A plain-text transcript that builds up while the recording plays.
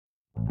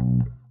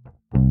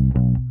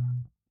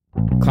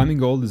Climbing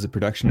Gold is a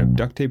production of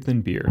Duct Tape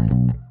Than Beer.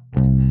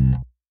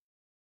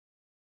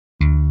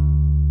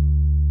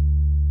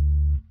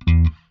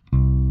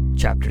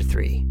 Chapter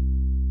 3.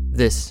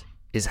 This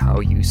is how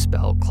you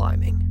spell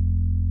climbing.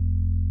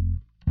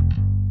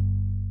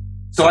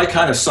 So I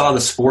kind of saw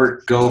the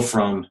sport go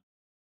from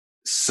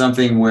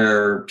something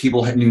where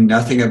people knew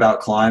nothing about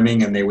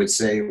climbing, and they would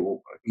say,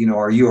 well,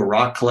 are you a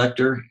rock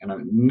collector? And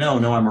no,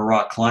 I'm a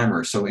rock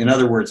climber. So in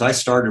other words, I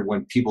started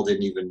when people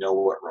didn't even know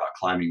what rock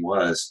climbing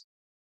was.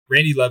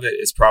 Randy Levitt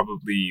is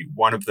probably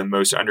one of the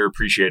most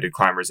underappreciated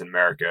climbers in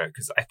America,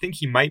 because I think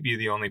he might be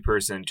the only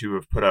person to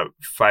have put up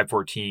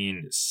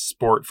 514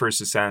 sport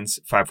first ascents,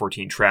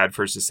 514 trad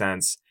first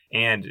ascents,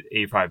 and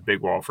A5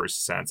 big wall first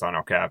ascents on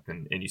El Cap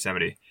in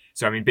Yosemite.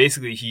 So,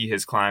 basically he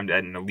has climbed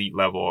at an elite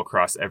level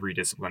across every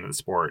discipline of the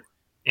sport.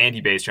 And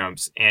he base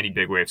jumps, and he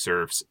big wave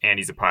surfs, and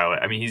he's a pilot.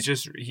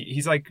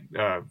 He's like,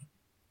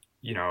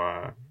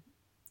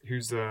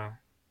 who's I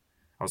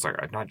was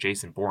like, not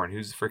Jason Bourne,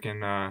 who's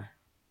freaking,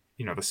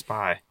 the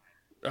spy.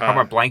 How am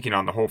I blanking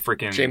on the whole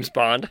freaking... James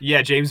Bond?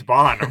 Yeah, James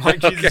Bond. I'm like,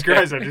 Jesus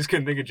Christ, I just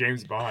couldn't think of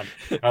James Bond.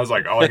 I was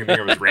like, all I can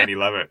think of is Randy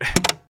Levitt.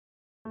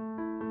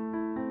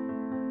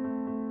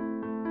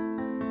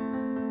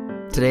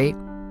 Today,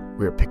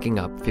 we're picking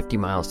up 50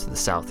 miles to the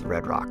south of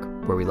Red Rock,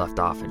 where we left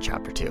off in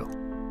Chapter 2.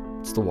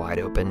 It's the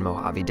wide-open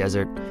Mojave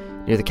Desert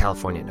near the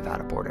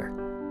California-Nevada border.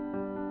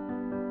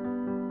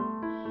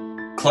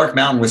 Clark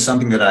Mountain was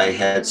something that I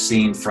had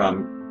seen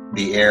from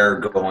the air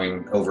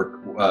going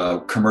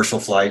over commercial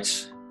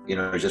flights,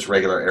 just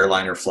regular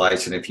airliner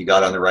flights. And if you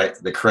got on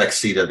the correct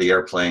seat of the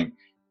airplane,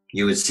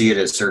 you would see it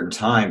at certain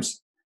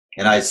times.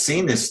 And I'd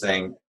seen this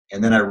thing,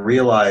 and then I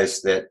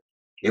realized that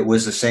it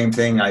was the same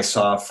thing I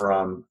saw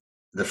from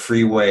the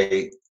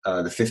freeway,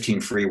 the 15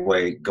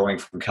 freeway going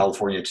from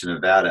California to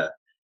Nevada.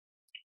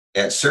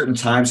 At certain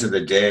times of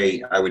the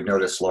day, I would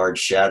notice large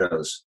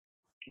shadows.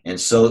 And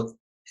so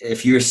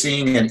if you're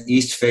seeing an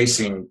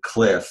east-facing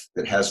cliff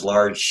that has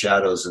large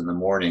shadows in the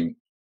morning,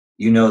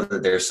 you know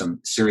that there's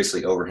some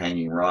seriously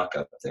overhanging rock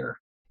up there.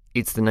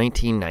 It's the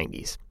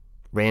 1990s.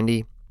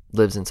 Randy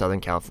lives in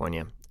Southern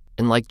California.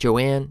 And like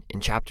Joanne in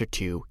Chapter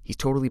 2, he's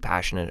totally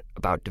passionate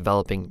about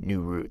developing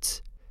new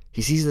routes.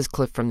 He sees this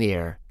cliff from the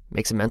air,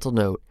 makes a mental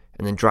note,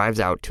 and then drives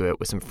out to it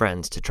with some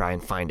friends to try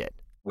and find it.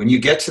 When you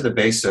get to the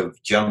base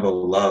of Jumbo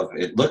Love,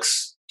 it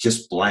looks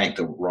just blank.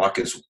 The rock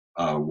is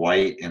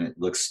white, and it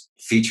looks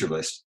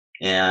featureless.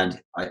 And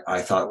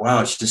I thought,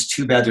 wow, it's just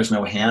too bad there's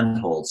no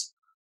handholds.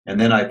 And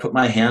then I put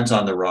my hands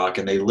on the rock,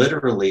 and they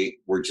literally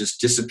were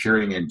just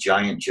disappearing in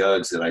giant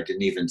jugs that I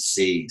didn't even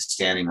see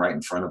standing right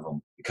in front of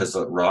them because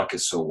the rock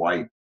is so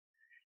white.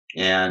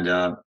 And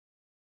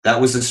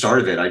that was the start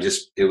of it.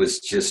 It was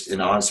just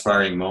an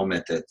awe-inspiring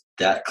moment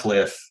that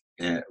cliff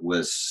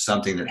was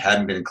something that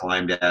hadn't been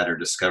climbed at or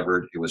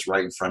discovered. It was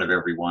right in front of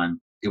everyone.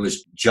 It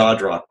was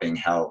jaw-dropping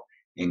how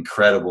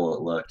incredible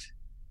it looked.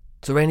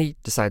 So Randy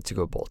decides to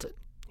go bolt it.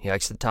 He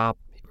hikes to the top,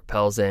 he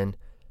rappels in,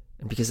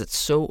 and because it's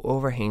so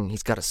overhanging,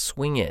 he's got to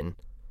swing in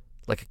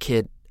like a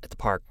kid at the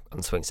park on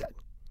the swing set.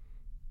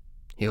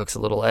 He hooks a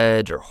little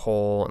edge or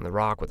hole in the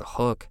rock with a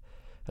hook,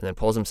 and then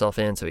pulls himself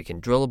in so he can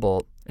drill a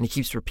bolt, and he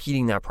keeps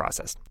repeating that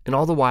process. And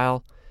all the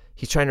while,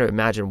 he's trying to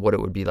imagine what it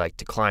would be like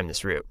to climb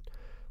this route.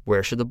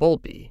 Where should the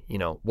bolt be?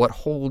 What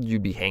hold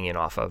you'd be hanging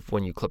off of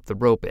when you clip the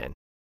rope in.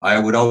 I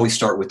would always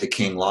start with the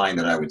king line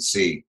that I would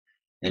see.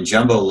 And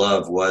Jumbo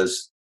Love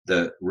was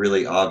the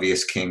really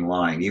obvious king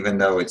line, even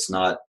though it's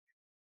not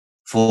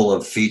full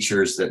of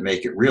features that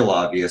make it real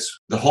obvious.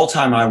 The whole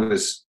time I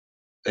was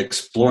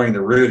exploring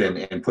the route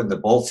and putting the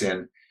bolts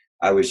in,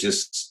 I was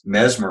just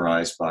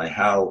mesmerized by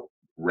how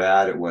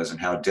rad it was and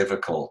how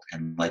difficult.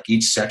 And like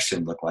each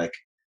section looked like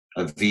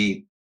a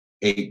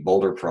V8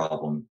 boulder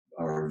problem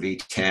or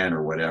V10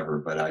 or whatever,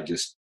 but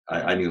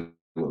I knew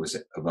it was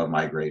above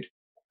my grade.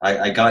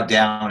 I got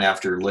down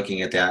after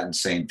looking at that and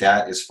saying,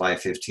 that is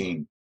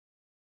 515.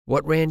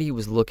 What Randy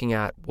was looking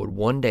at would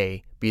one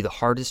day be the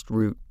hardest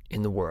route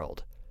in the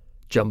world,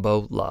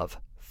 Jumbo Love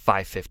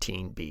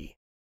 515B.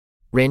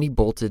 Randy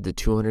bolted the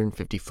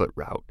 250-foot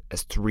route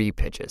as 3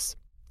 pitches,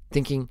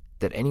 thinking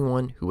that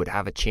anyone who would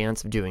have a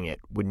chance of doing it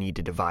would need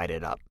to divide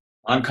it up.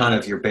 I'm kind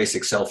of your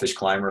basic selfish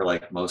climber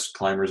like most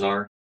climbers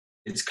are.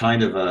 It's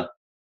kind of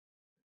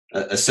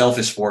a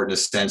selfish sport in a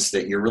sense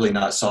that you're really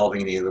not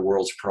solving any of the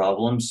world's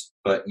problems,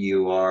 but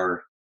you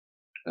are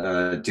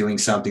doing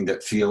something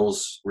that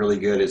feels really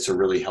good. It's a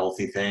really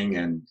healthy thing.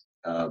 And,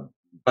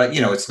 but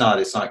it's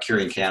not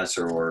curing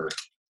cancer or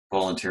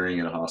volunteering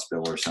at a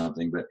hospital or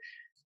something,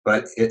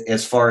 but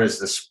as far as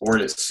the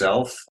sport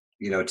itself,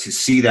 to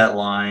see that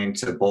line,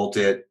 to bolt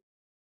it,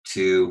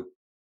 to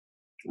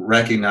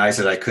recognize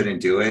that I couldn't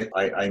do it.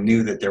 I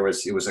knew that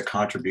it was a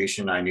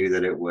contribution. I knew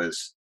that it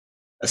was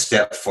a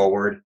step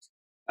forward.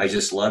 I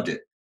just loved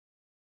it.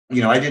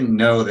 I didn't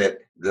know that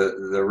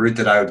the route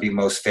that I would be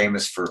most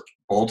famous for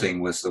bolting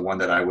was the one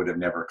that I would have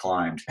never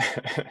climbed.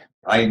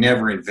 I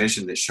never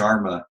envisioned that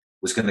Sharma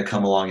was going to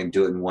come along and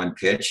do it in one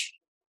pitch.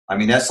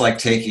 That's like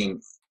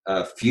taking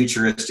a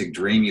futuristic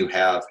dream you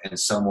have and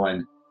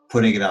someone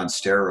putting it on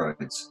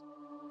steroids.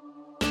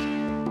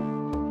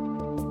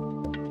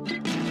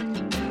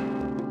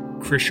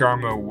 Chris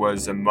Sharma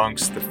was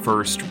amongst the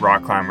first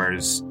rock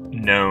climbers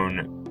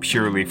known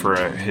purely for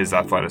his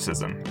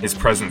athleticism. His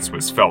presence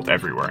was felt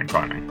everywhere in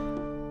climbing.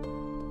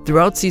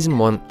 Throughout season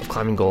 1 of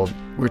Climbing Gold,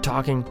 we're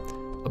talking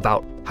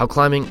about how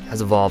climbing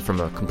has evolved from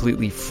a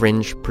completely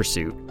fringe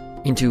pursuit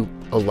into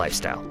a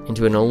lifestyle,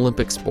 into an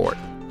Olympic sport,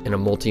 and a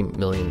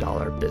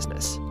multi-million-dollar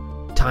business.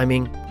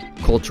 Timing,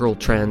 cultural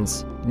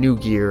trends, new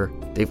gear,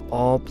 they've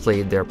all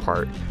played their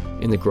part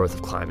in the growth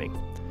of climbing.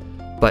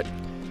 But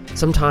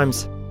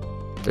sometimes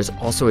there's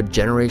also a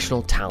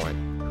generational talent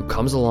who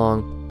comes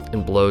along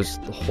and blows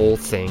the whole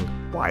thing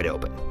wide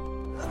open.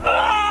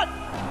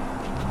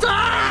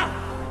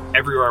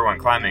 Everywhere I went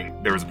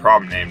climbing, there was a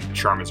problem named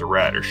Sharma's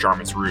Arête or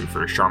Sharma's Roof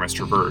or Sharma's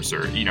Traverse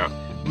or,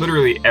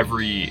 literally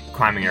every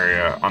climbing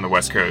area on the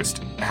West Coast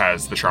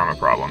has the Sharma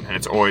problem, and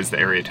it's always the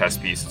area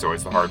test piece, it's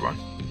always the hard one.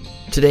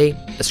 Today,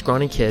 a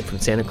scrawny kid from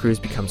Santa Cruz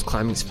becomes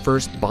climbing's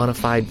first bona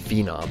fide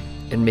phenom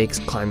and makes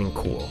climbing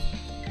cool.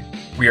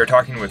 We are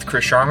talking with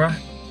Chris Sharma,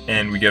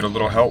 and we get a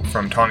little help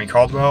from Tommy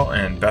Caldwell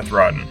and Beth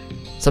Rodden.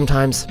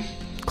 Sometimes,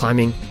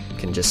 climbing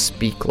can just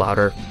speak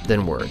louder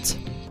than words.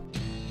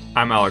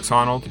 I'm Alex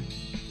Honnold.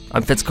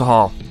 I'm Fitz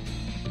Cahall.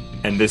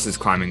 And this is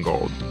Climbing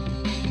Gold.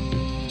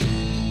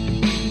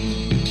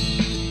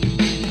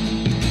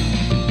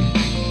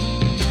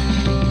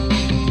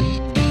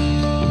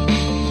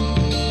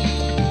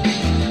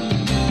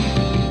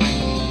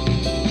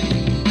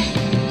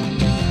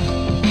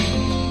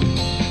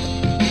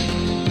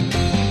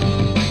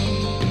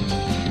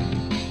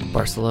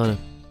 Barcelona,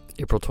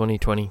 April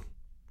 2020,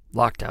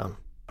 lockdown.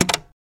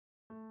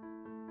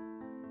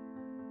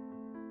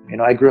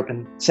 I grew up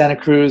in Santa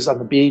Cruz on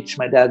the beach.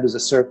 My dad was a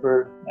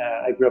surfer.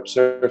 I grew up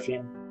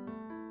surfing.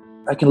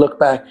 I can look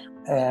back,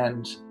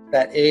 and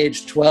that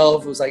age,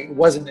 12, it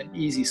wasn't an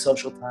easy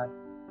social time.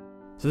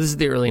 So this is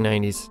the early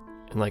 90s,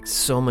 and like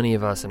so many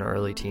of us in our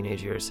early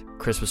teenage years,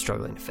 Chris was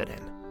struggling to fit in.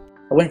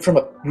 I went from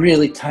a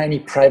really tiny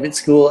private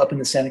school up in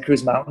the Santa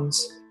Cruz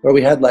Mountains where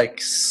we had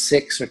like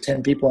 6 or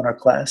 10 people in our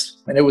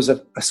class. And it was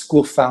a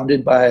school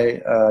founded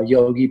by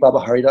Yogi Baba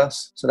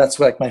Haridas. So that's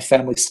where my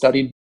family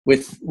studied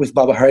with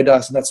Baba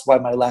Haridas, and that's why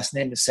my last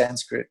name is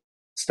Sanskrit.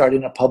 Started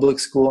in a public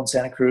school in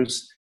Santa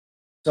Cruz.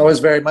 So I was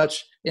very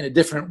much in a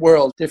different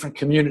world, different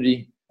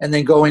community, and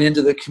then going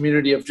into the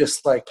community of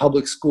just like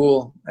public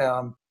school,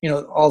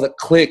 all the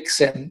cliques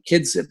and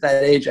kids at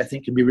that age, I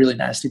think, can be really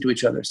nasty to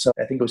each other. So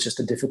I think it was just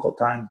a difficult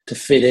time to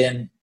fit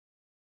in.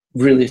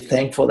 Really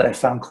thankful that I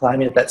found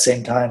climbing at that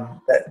same time.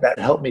 That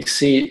helped me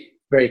see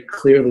very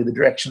clearly the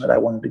direction that I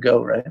wanted to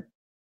go, right?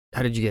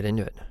 How did you get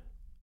into it?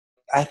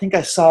 I think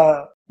I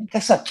saw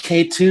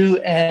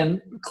K2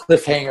 and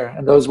Cliffhanger,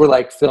 and those were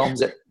like films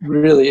that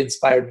really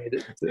inspired me.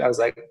 I was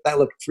like, that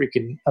looked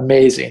freaking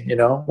amazing,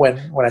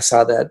 when I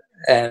saw that.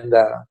 And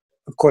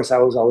of course, I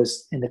was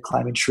always into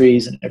climbing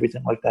trees and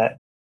everything like that.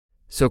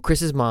 So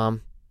Chris's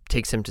mom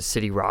takes him to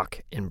City Rock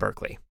in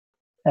Berkeley.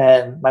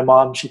 And my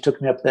mom, she took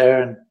me up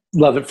there, and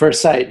love at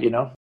first sight,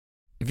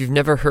 If you've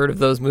never heard of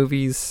those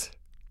movies,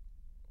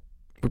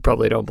 we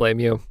probably don't blame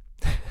you.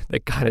 They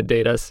kind of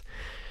date us.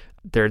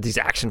 There are these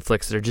action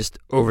flicks that are just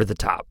over the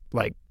top.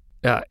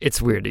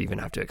 It's weird to even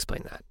have to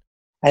explain that.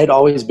 I had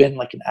always been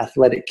like an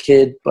athletic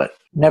kid, but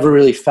never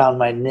really found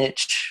my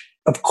niche.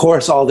 Of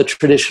course, all the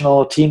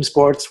traditional team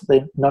sports,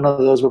 none of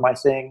those were my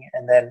thing.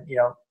 And then,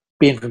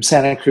 being from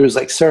Santa Cruz,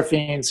 like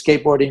surfing,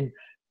 skateboarding,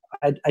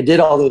 I did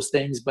all those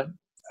things, but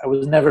I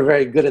was never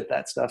very good at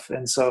that stuff.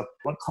 And so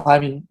when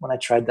I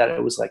tried that,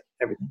 it was like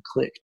everything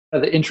clicked.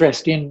 The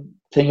interesting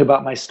thing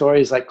about my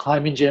story is like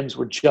climbing gyms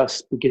were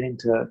just beginning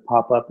to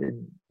pop up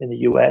in the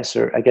US,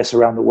 or I guess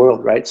around the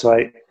world, right? So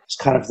I was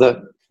kind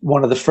of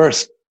one of the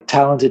first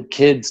talented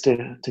kids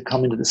to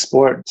come into the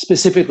sport,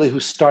 specifically who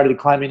started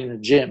climbing in a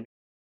gym.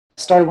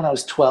 I started when I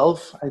was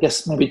 12, I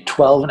guess maybe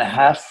 12 and a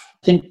half.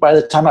 I think by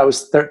the time I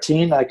was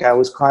 13, I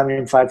was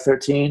climbing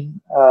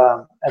 513.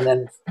 And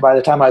then by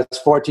the time I was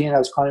 14, I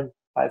was climbing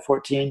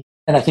 514.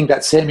 And I think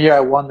that same year I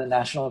won the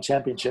national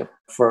championship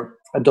for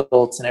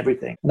adults and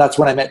everything. And that's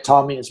when I met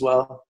Tommy as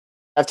well.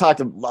 I've talked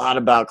a lot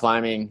about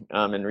climbing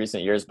in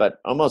recent years, but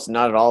almost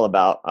not at all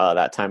about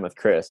that time with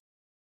Chris.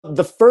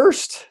 The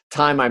first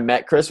time I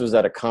met Chris was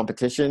at a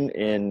competition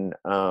in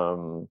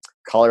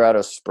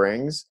Colorado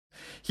Springs.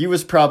 He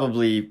was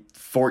probably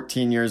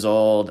 14 years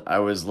old. I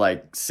was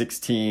like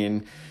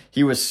 16.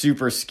 He was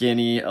super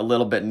skinny, a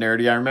little bit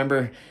nerdy. I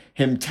remember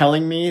him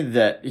telling me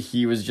that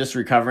he was just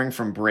recovering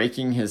from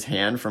breaking his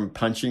hand from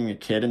punching a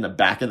kid in the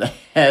back of the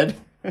head.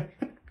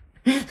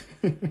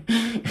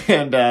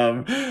 and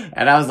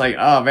I was like,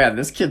 oh man,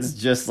 this kid's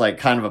just like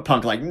kind of a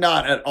punk, like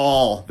not at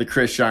all the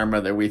Chris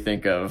Sharma that we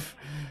think of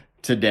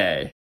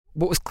today.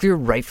 What was clear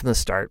right from the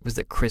start was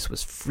that Chris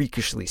was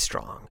freakishly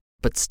strong,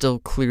 but still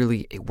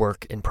clearly a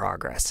work in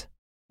progress.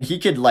 He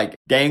could like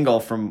dangle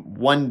from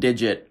one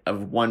digit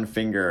of one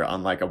finger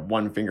on like a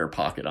one finger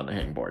pocket on the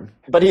hangboard.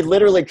 But he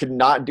literally could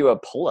not do a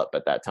pull-up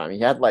at that time. He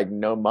had like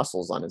no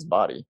muscles on his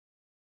body.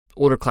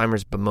 Older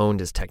climbers bemoaned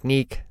his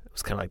technique. It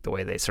was kind of like the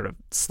way they sort of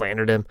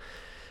slandered him.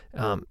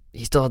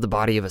 He still had the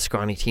body of a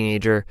scrawny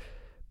teenager,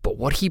 but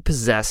what he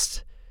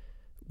possessed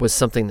was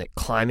something that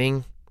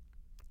climbing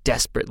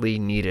desperately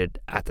needed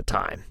at the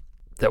time,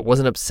 that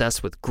wasn't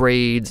obsessed with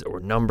grades or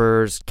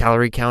numbers,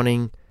 calorie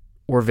counting,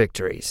 or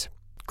victories.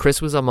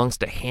 Chris was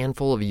amongst a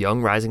handful of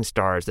young rising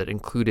stars that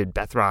included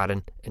Beth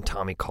Rodden and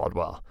Tommy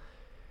Caldwell.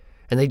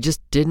 And they just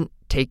didn't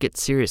take it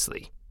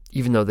seriously,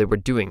 even though they were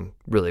doing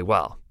really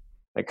well.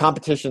 The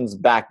competitions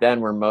back then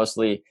were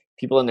mostly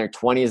people in their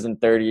 20s and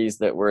 30s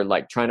that were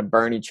like trying to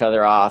burn each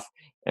other off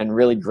and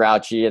really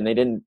grouchy.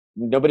 And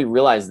nobody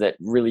realized that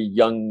really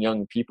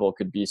young people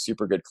could be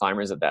super good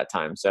climbers at that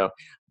time. So,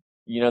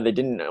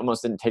 they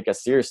almost didn't take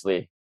us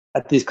seriously.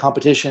 At these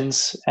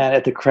competitions and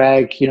at the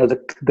crag,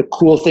 the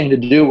cool thing to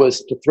do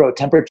was to throw a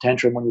temper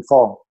tantrum when you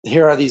fall.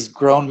 Here are these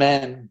grown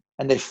men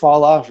and they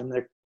fall off and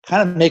they're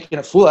kind of making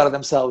a fool out of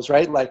themselves,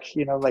 right? Like,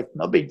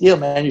 no big deal,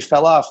 man, you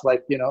fell off.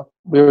 Like,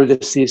 we were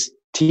just these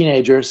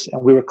teenagers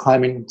and we were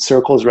climbing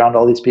circles around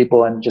all these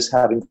people and just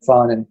having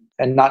fun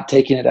and not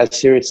taking it as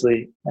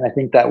seriously. And I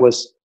think that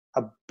was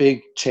a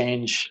big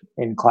change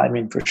in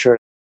climbing for sure.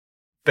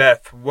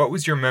 Beth, what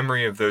was your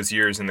memory of those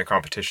years in the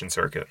competition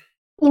circuit?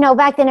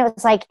 Back then it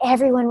was like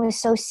everyone was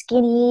so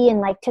skinny and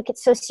like took it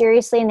so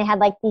seriously, and they had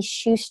like these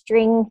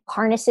shoestring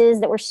harnesses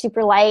that were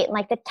super light and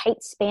like the tight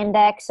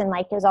spandex, and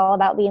like it was all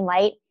about being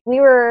light. We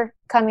were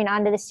coming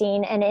onto the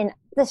scene and in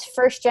this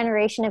first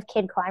generation of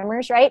kid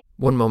climbers, right?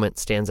 One moment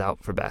stands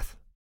out for Beth.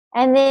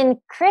 And then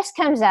Chris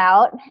comes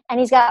out and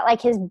he's got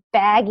like his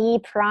baggy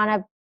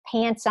Piranha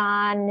pants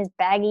on, his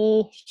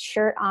baggy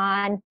shirt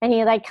on, and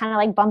he like kind of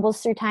like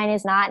bumbles through tying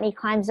his knot, and he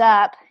climbs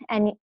up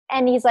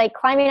and he's like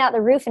climbing out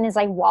the roof and his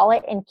like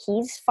wallet and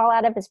keys fall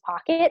out of his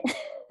pocket,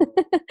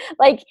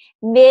 like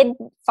mid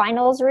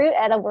finals route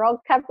at a World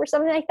Cup or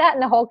something like that.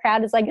 And the whole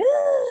crowd is like,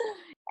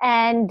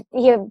 and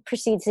he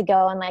proceeds to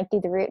go and like do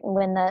the route and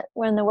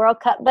win the World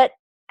Cup. But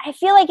I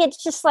feel like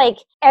it's just like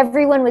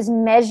everyone was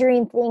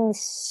measuring things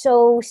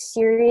so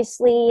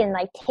seriously and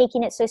like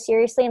taking it so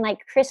seriously. And like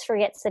Chris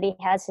forgets that he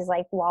has his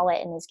like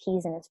wallet and his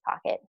keys in his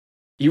pocket.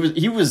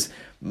 He was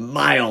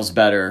miles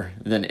better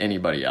than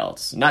anybody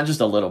else. Not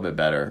just a little bit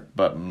better,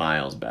 but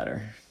miles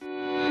better.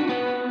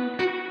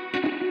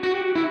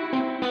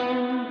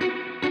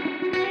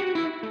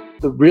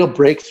 The real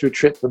breakthrough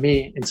trip for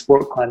me in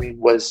sport climbing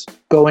was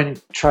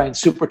trying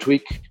Super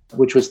Tweak,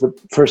 which was the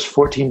first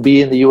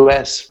 14B in the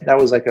US. That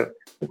was like the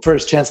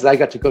first chance that I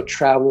got to go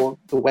travel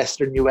the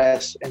Western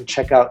US and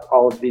check out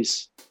all of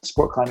these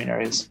sport climbing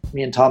areas.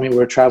 Me and Tommy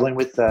were traveling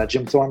with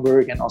Jim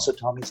Thornburg and also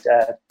Tommy's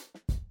dad.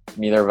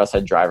 Neither of us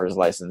had driver's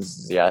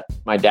licenses yet.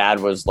 My dad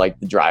was like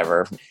the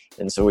driver.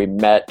 And so we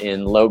met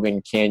in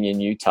Logan Canyon,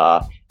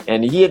 Utah.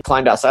 And he had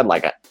climbed outside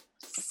like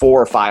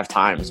 4 or 5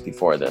 times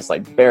before this,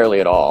 like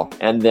barely at all.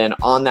 And then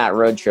on that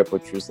road trip,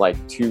 which was like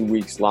 2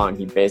 weeks long,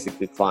 he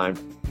basically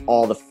climbed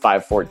all the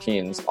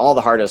 514s, all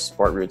the hardest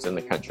sport routes in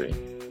the country,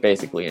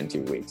 basically in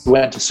 2 weeks. We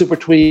went to Super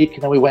Tweak,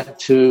 and then we went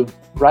to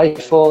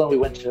Rifle, and we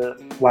went to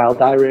Wild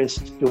Iris,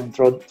 doing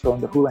throwing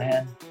the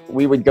Houlihan.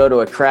 We would go to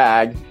a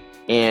crag,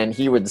 and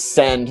he would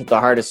send the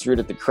hardest route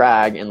at the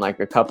crag in like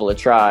a couple of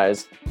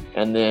tries.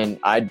 And then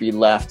I'd be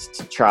left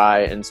to try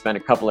and spend a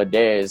couple of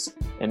days,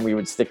 and we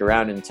would stick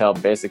around until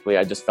basically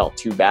I just felt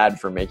too bad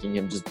for making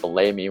him just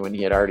belay me when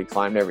he had already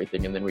climbed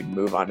everything. And then we'd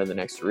move on to the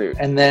next route.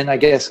 And then I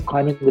guess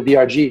climbing the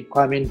VRG,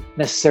 climbing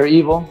Necessary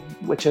Evil,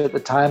 which at the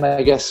time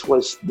I guess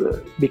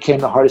became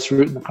the hardest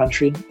route in the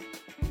country.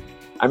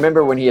 I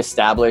remember when he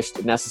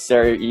established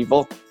Necessary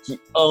Evil, he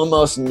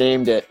almost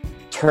named it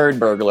Turd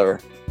Burglar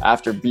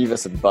after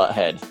Beavis and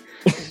Butthead.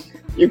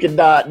 You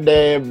cannot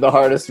name the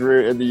hardest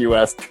route in the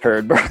U.S.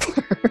 Turd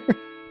Burglar.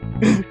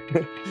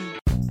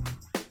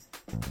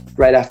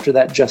 Right after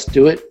that, Just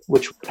Do It,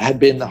 which had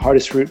been the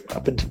hardest route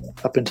up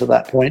until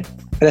that point.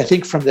 And I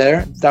think from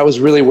there, that was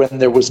really when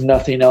there was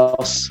nothing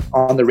else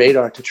on the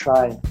radar to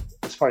try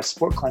as far as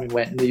sport climbing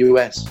went in the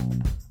U.S.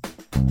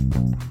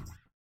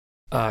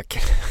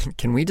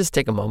 Can we just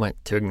take a moment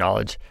to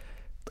acknowledge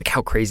like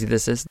how crazy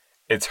this is?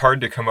 It's hard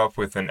to come up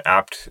with an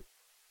apt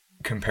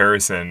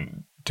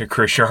comparison to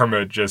Chris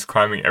Sharma just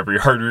climbing every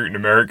hard route in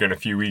America in a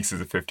few weeks as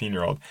a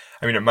 15-year-old.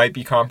 I mean, it might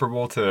be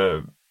comparable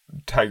to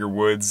Tiger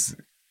Woods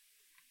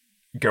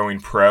going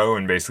pro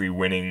and basically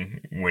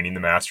winning the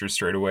Masters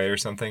straight away or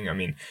something. I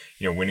mean,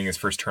 winning his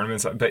first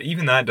tournaments, but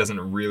even that doesn't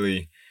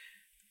really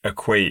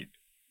equate.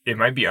 It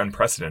might be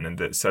unprecedented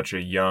that such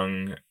a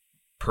young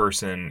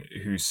person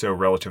who's so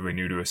relatively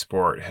new to a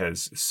sport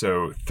has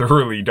so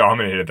thoroughly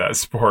dominated that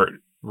sport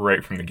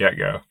right from the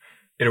get-go.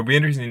 It'll be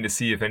interesting to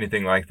see if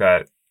anything like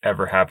that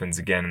ever happens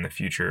again in the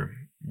future,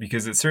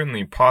 because it's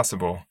certainly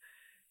possible,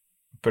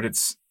 but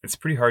it's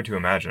pretty hard to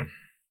imagine.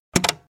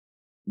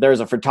 There's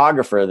a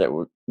photographer that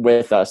was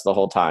with us the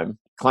whole time.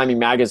 Climbing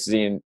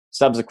Magazine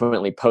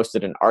subsequently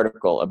posted an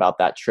article about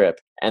that trip,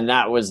 and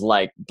that was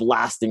like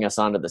blasting us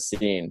onto the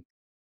scene.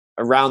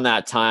 around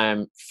that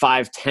time,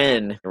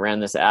 510 ran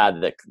this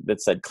ad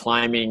that said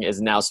climbing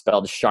is now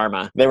spelled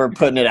Sharma. They were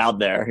putting it out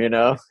there,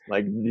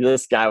 like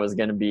this guy was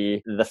going to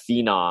be the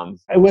phenom.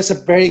 It was a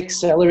very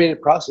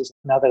accelerated process.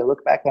 Now that I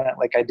look back on it,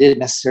 like I did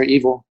Necessary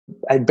Evil.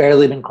 I'd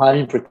barely been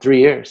climbing for 3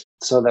 years.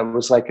 So that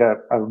was like a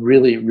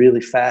really,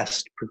 really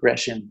fast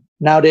progression.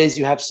 Nowadays,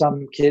 you have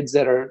some kids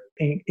that are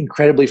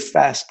incredibly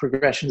fast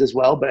progressions as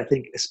well. But I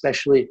think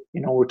especially,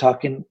 we're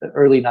talking the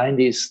early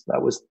 90s,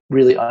 that was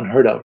really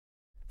unheard of.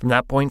 From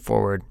that point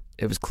forward,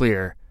 it was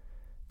clear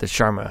that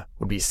Sharma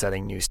would be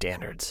setting new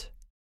standards.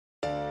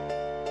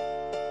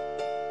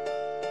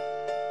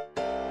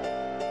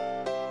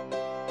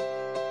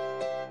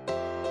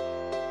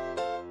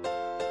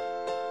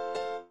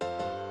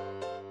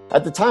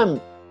 At the time,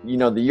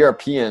 the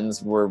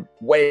Europeans were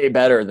way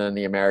better than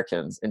the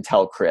Americans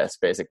until Chris,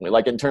 basically.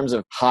 Like in terms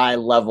of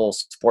high-level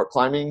sport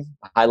climbing,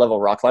 high-level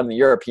rock climbing, the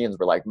Europeans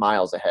were like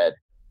miles ahead.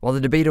 While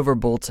the debate over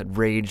bolts had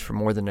raged for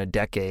more than a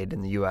decade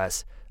in the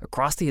U.S.,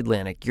 across the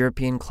Atlantic,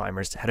 European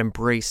climbers had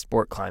embraced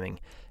sport climbing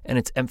and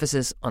its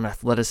emphasis on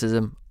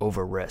athleticism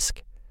over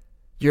risk.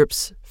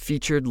 Europe's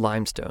featured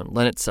limestone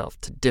lent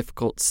itself to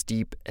difficult,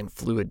 steep, and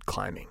fluid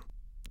climbing.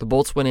 The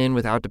bolts went in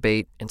without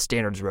debate, and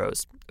standards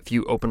rose. A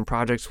few open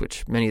projects,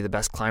 which many of the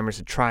best climbers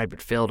had tried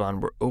but failed on,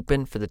 were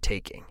open for the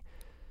taking.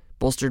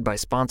 Bolstered by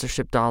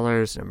sponsorship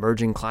dollars and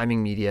emerging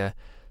climbing media,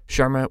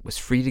 Sharma was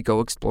free to go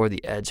explore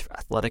the edge of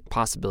athletic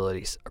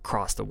possibilities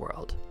across the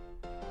world.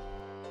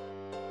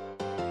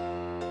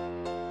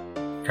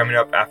 Coming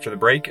up after the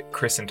break,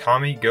 Chris and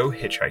Tommy go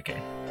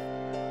hitchhiking.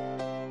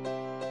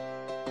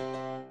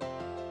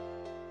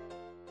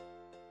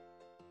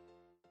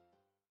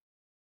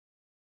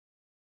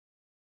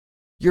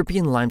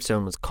 European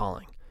limestone was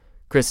calling.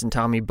 Chris and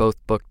Tommy both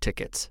booked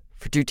tickets.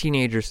 For two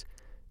teenagers,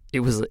 it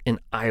was an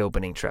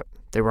eye-opening trip.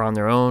 They were on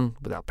their own,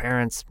 without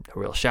parents,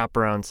 no real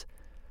chaperones,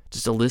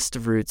 just a list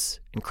of routes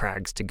and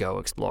crags to go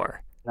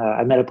explore.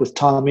 I met up with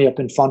Tommy up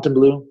in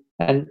Fontainebleau,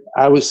 and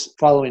I was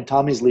following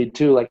Tommy's lead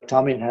too. Like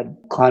Tommy had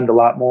climbed a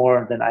lot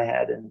more than I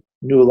had and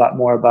knew a lot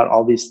more about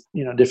all these,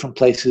 different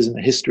places in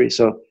the history.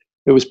 So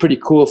it was pretty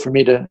cool for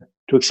me to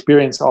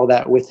experience all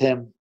that with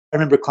him. I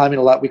remember climbing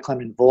a lot. We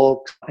climbed in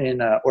Volk, in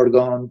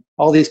Orgon,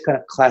 all these kind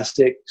of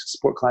classic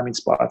sport climbing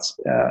spots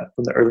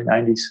from the early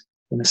 90s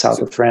in the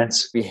south of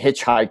France. We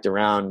hitchhiked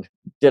around,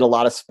 did a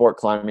lot of sport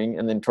climbing,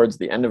 and then towards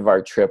the end of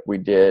our trip, we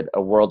did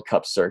a World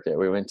Cup circuit.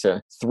 We went to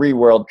 3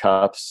 World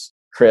Cups.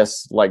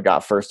 Chris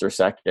got first or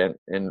second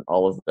in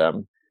all of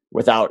them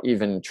without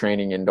even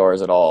training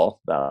indoors at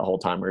all. The whole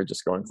time we were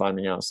just going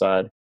climbing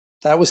outside.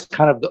 That was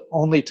kind of the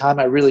only time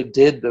I really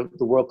did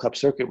the World Cup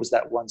circuit was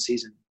that one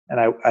season. And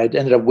I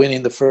ended up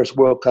winning the first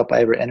World Cup I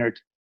ever entered.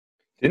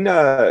 Didn't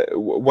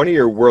one of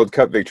your World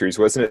Cup victories,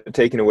 wasn't it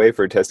taken away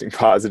for testing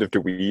positive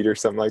to weed or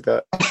something like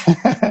that?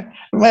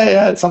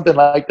 Yeah, something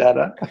like that.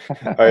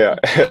 Huh? Oh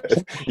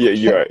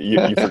yeah,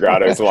 you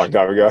forgot it was a long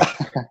time ago.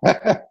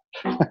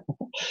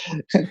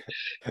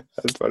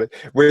 That's funny.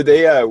 Were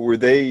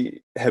they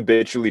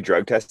habitually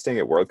drug testing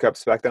at World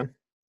Cups back then?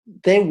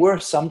 They were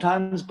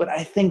sometimes, but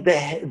I think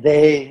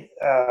they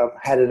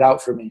had it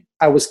out for me.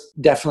 I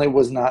definitely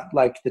was not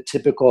like the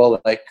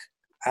typical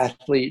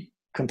athlete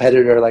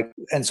competitor,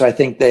 and so I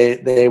think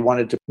they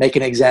wanted to make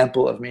an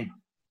example of me.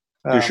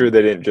 You're sure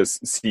they didn't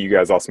just see you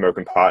guys all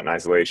smoking pot in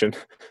isolation?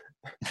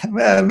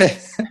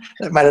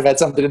 That might have had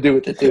something to do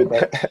with it too.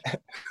 But.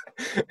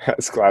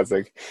 That's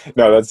classic.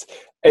 No,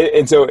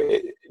 and so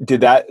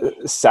did that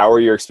sour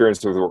your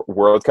experience with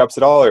World Cups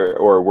at all,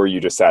 or were you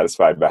just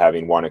satisfied by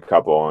having won a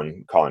couple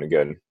and calling it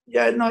good?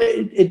 Yeah, no,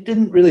 it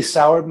didn't really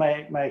sour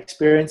my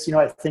experience.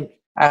 I think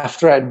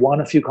after I'd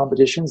won a few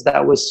competitions,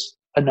 that was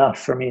enough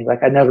for me.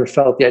 I never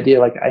felt the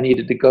idea I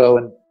needed to go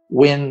and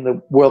win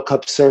the World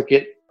Cup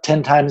circuit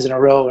 10 times in a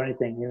row or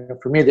anything.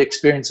 For me, the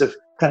experience of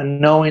kind of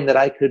knowing that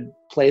I could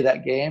play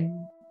that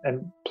game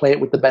and play it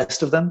with the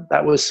best of them,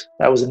 that was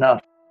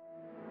enough.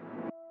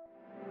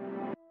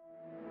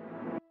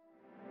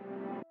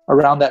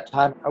 Around that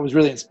time, I was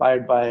really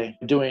inspired by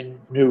doing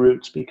new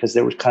routes because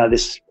there was kind of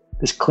this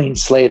clean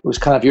slate. It was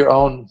kind of your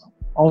own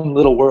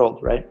little world,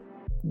 right?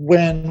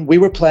 When we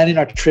were planning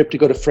our trip to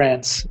go to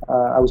France,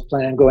 I was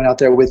planning on going out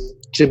there with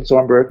Jim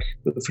Thornburg,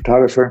 with the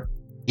photographer.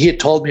 He had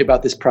told me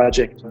about this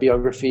project,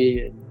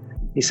 biography.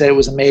 He said it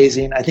was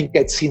amazing. I think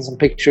I'd seen some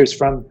pictures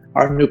from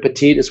Arnaud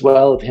Petit as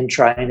well of him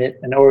trying it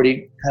and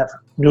already kind of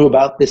knew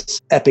about this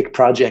epic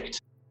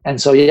project. And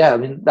so, yeah,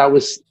 that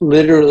was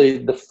literally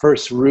the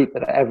first route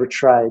that I ever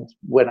tried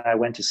when I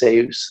went to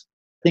Seus.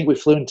 I think we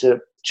flew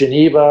into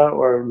Geneva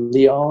or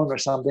Lyon or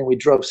something. We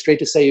drove straight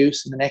to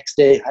Seus and the next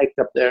day hiked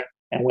up there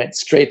and went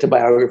straight to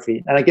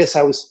biography. And I guess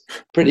I was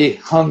pretty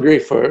hungry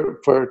for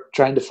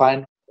trying to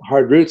find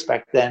hard routes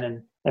back then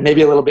and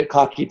maybe a little bit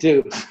cocky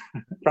too,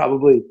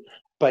 probably.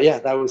 But yeah,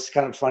 that was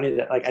kind of funny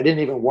that I didn't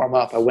even warm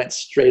up. I went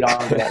straight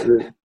on to that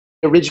route.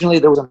 Originally,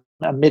 there was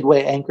a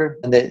midway anchor,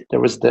 and there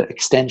was the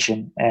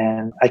extension,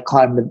 and I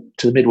climbed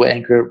to the midway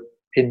anchor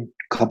in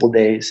a couple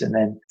days, and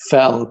then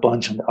fell a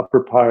bunch on the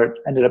upper part.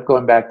 Ended up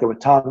going back there with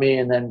Tommy,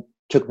 and then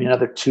took me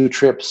another 2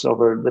 trips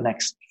over the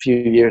next few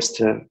years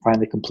to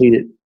finally complete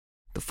it.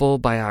 The full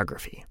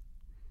biography.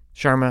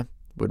 Sharma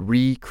would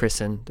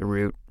rechristen the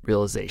route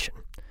Realization.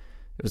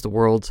 It was the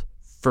world's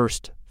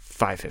first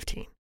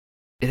 515.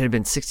 It had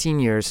been 16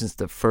 years since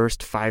the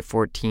first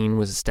 514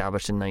 was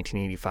established in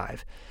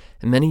 1985,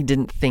 and many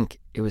didn't think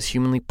it was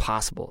humanly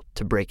possible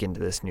to break into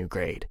this new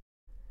grade.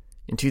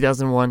 In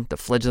 2001, the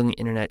fledgling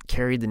internet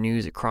carried the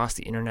news across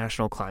the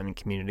international climbing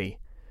community.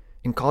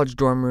 In college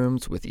dorm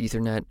rooms with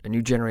Ethernet, a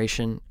new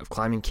generation of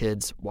climbing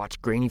kids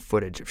watched grainy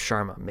footage of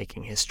Sharma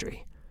making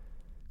history.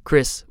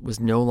 Chris was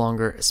no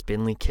longer a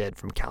spindly kid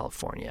from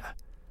California.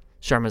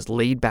 Sharma's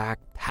laid-back,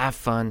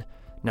 have-fun,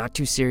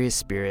 not-too-serious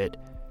spirit,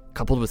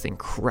 coupled with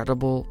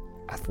incredible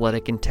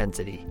athletic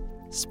intensity,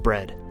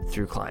 spread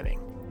through climbing.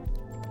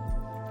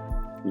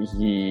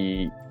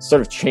 He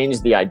sort of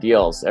changed the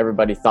ideals.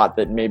 Everybody thought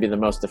that maybe the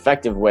most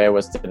effective way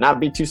was to not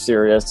be too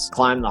serious,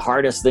 climb the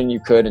hardest thing you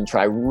could and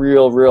try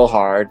real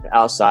hard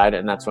outside,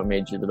 and that's what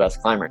made you the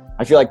best climber.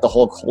 I feel like the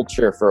whole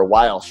culture for a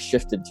while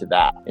shifted to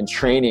that, and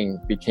training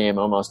became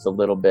almost a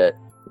little bit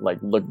like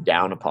looked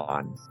down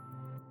upon.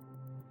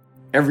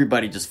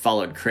 Everybody just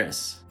followed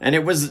Chris. And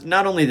it was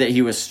not only that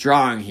he was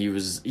strong, he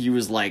was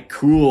like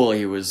cool,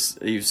 he was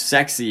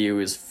sexy, he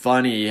was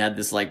funny, he had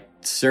this like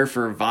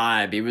surfer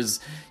vibe. He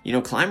was,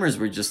 climbers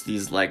were just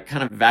these like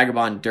kind of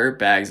vagabond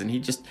dirtbags, and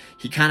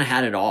he kind of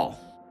had it all.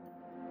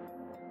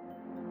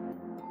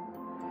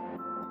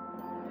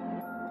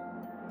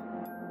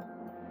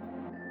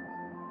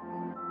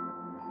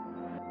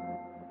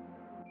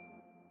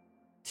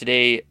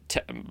 Today,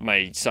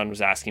 my son was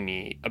asking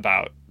me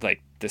about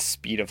like the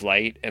speed of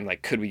light and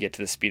like, could we get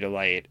to the speed of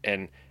light?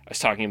 And I was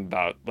talking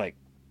about like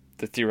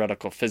the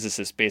theoretical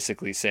physicist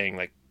basically saying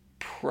like,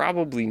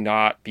 probably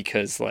not,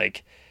 because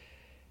like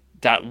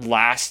that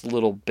last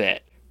little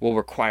bit will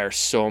require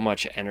so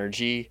much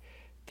energy.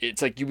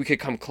 It's like we could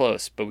come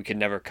close, but we could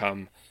never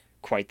come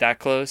quite that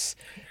close.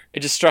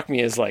 It just struck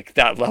me as like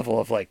that level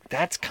of like,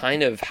 that's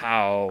kind of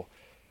how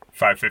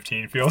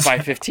 515 feels.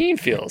 515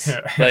 feels.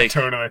 Yeah, like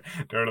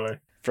totally.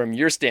 From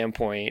your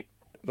standpoint,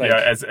 like,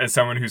 yeah, as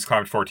someone who's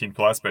climbed 14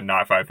 plus but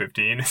not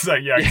 515, it's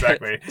like, yeah,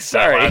 exactly.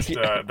 Sorry.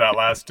 That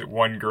last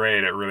one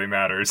grade, it really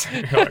matters.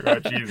 You're like, oh,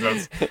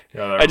 geez,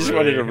 I just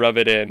wanted to rub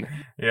it in.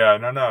 Yeah,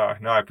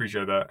 no, I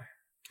appreciate that.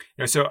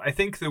 So I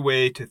think the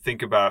way to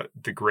think about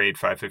the grade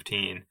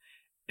 515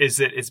 is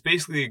that it's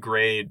basically a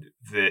grade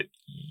that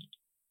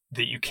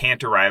you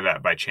can't arrive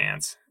at by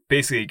chance.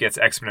 Basically, it gets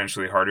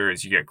exponentially harder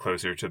as you get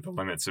closer to the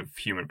limits of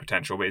human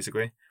potential,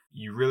 basically.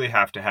 You really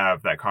have to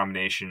have that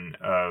combination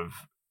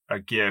of a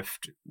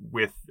gift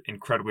with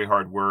incredibly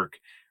hard work,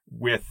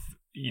 with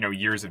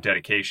years of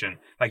dedication.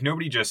 Like,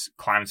 nobody just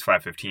climbs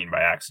 515 by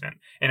accident.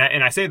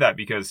 And I say that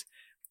because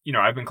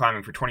I've been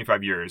climbing for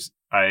 25 years.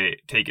 I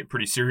take it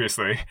pretty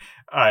seriously.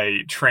 I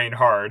train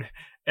hard,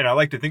 and I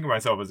like to think of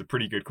myself as a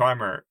pretty good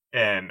climber,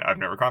 and I've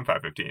never climbed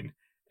 515.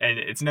 And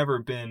it's never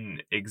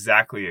been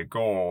exactly a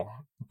goal,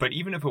 but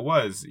even if it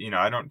was,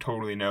 I don't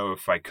totally know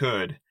if I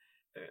could.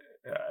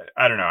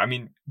 I don't know. I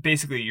mean,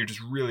 basically, you're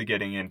just really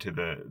getting into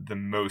the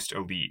most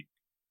elite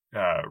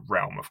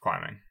realm of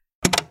climbing.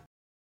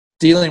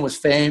 Dealing with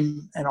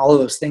fame and all of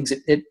those things,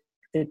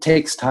 it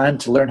takes time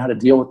to learn how to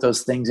deal with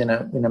those things in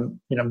a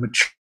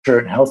mature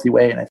and healthy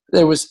way. And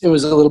it was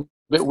a little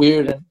bit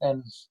weird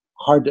and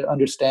hard to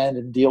understand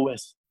and deal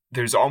with.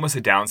 There's almost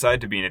a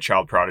downside to being a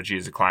child prodigy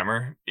as a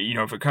climber.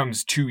 If it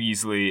comes too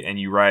easily and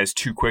you rise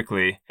too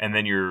quickly and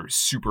then you're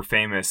super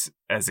famous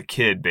as a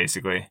kid,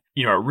 basically,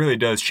 it really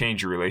does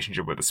change your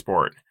relationship with the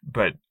sport.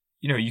 But,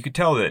 you could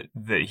tell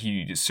that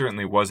he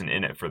certainly wasn't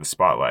in it for the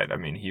spotlight. I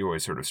mean, he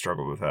always sort of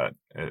struggled with that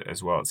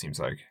as well, it seems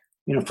like.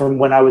 From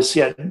when I was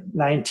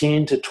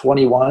 19 to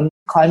 21,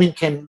 climbing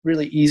came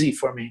really easy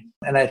for me.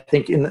 And I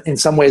think in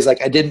some ways,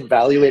 like, I didn't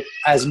value it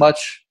as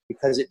much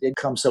because it did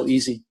come so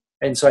easy.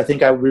 And so I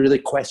think I really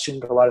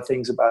questioned a lot of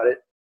things about it.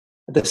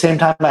 At the same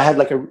time, I had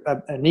like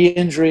a knee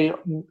injury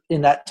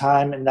in that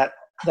time, and that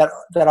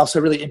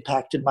also really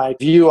impacted my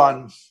view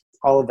on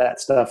all of that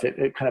stuff.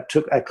 It kind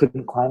of I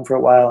couldn't climb for a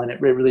while, and it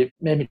really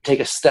made me take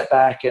a step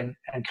back and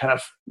kind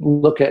of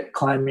look at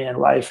climbing and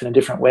life in a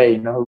different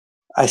way.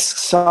 I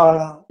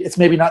saw it's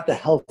maybe not the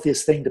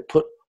healthiest thing to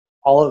put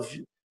all of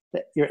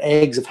your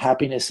eggs of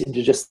happiness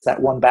into just that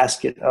one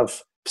basket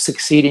of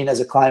succeeding as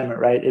a climber,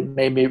 right? It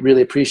made me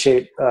really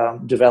appreciate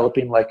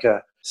developing like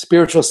a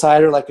spiritual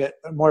side, or like a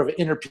more of an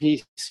inner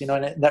peace,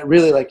 and that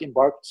really like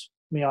embarked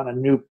me on a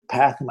new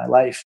path in my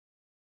life.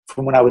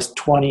 From when I was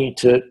 20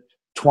 to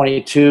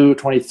 22,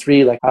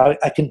 23, like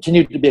I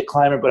continued to be a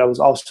climber, but I was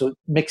also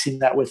mixing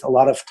that with a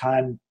lot of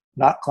time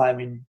not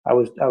climbing. I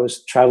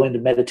was traveling to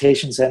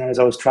meditation centers.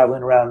 I was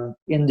traveling around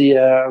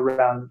India,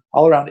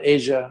 all around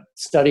Asia,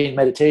 studying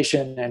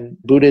meditation and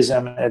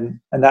Buddhism.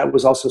 And that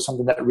was also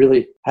something that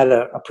really had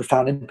a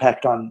profound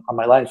impact on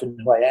my life and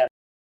who I am.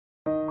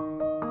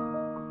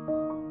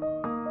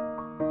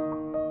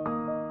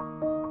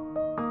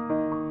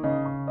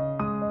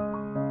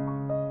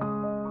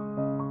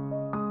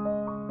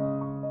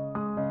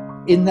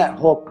 in that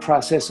whole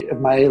process of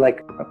my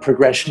like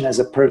progression as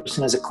a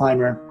person, as a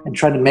climber, and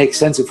trying to make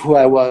sense of who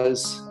I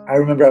was, I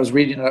remember I was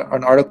reading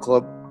an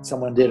article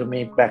someone did of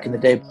me back in the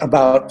day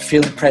about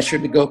feeling pressure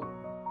to go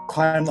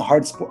climb the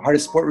hardest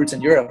sport routes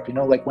in Europe. You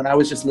know, like when I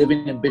was just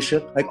living in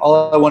Bishop, like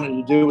all I wanted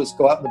to do was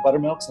go out in the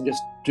buttermilks and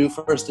just do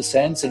first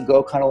ascents and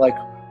go kind of like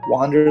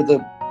wander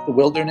the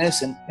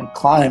wilderness and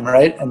climb,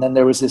 right? And then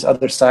there was this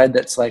other side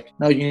that's like,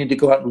 no, you need to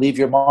go out and leave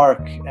your mark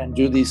and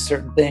do these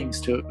certain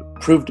things to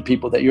prove to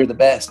people that you're the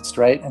best,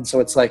 right? And so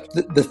it's like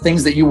the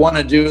things that you want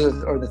to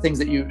do or the things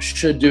that you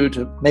should do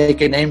to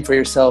make a name for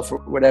yourself or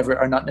whatever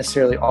are not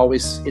necessarily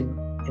always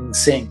in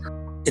sync.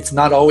 It's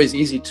not always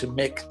easy to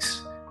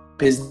mix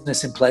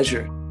business and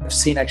pleasure. I've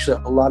seen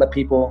actually a lot of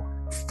people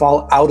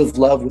fall out of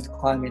love with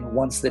climbing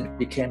once they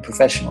became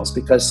professionals,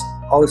 because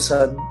all of a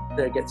sudden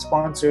they get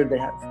sponsored, they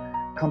have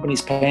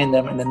companies paying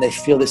them, and then they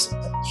feel this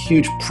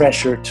huge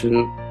pressure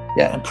to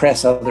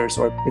impress others,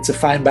 or it's a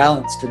fine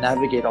balance to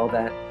navigate all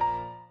that.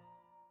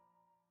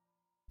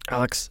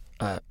 Alex,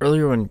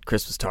 earlier when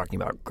Chris was talking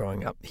about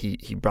growing up,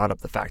 he brought up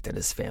the fact that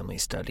his family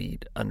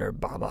studied under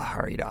Baba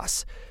Hari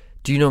Das.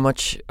 Do you know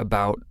much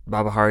about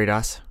Baba Hari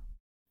Das?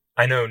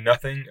 I know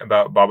nothing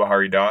about Baba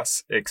Hari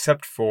Das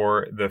except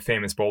for the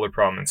famous boulder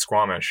problem in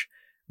Squamish,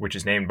 which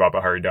is named Baba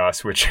Hari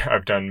Das, which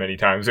I've done many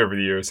times over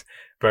the years.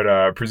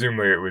 But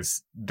presumably it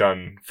was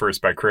done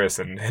first by Chris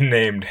and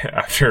named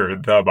after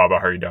the Baba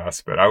Hari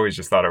Das. But I always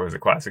just thought it was a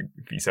classic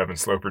V7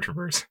 sloper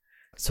traverse.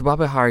 So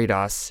Baba Hari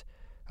Das,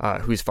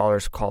 whose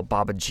followers called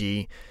Baba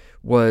G,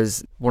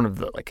 was one of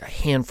the a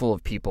handful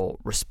of people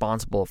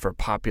responsible for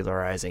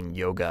popularizing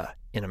yoga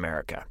in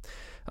America.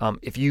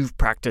 If you've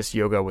practiced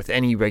yoga with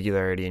any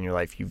regularity in your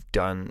life, you've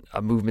done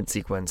a movement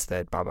sequence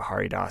that Baba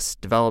Hari Das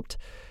developed.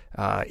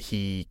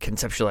 He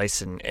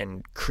conceptualized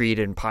and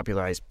created and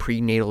popularized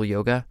prenatal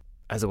yoga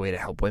as a way to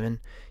help women.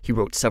 He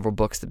wrote several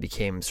books that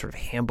became sort of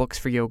handbooks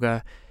for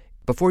yoga.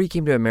 Before he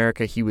came to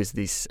America, he was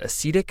this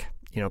ascetic,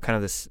 kind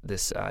of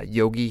this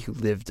yogi who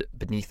lived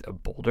beneath a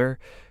boulder.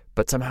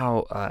 But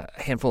somehow a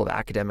handful of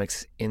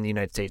academics in the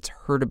United States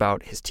heard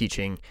about his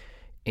teaching,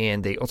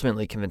 and they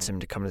ultimately convinced him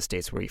to come to the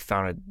States, where he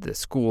founded the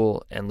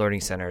school and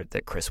learning center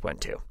that Chris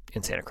went to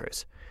in Santa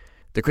Cruz.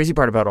 The crazy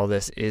part about all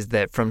this is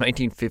that from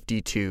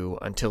 1952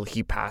 until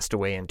he passed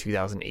away in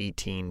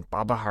 2018,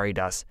 Baba Hari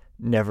Das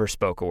never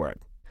spoke a word.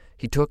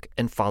 He took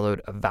and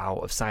followed a vow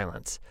of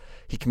silence.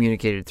 He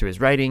communicated through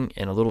his writing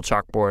and a little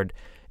chalkboard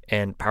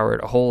and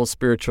powered a whole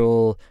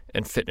spiritual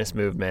and fitness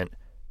movement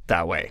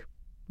that way,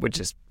 which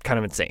is kind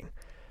of insane.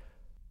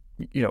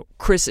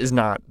 Chris is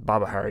not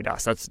Baba Hari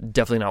Das. That's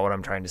definitely not what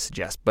I'm trying to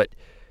suggest. But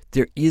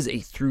there is a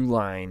through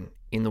line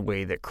in the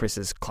way that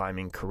Chris's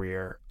climbing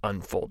career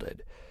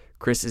unfolded.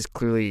 Chris is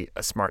clearly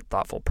a smart,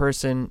 thoughtful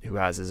person who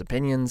has his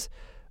opinions,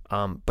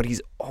 but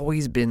he's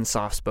always been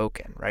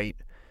soft-spoken, right?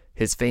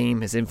 His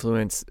fame, his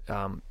influence,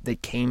 they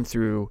came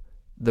through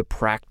the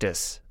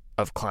practice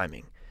of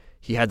climbing.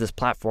 He had this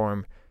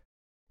platform,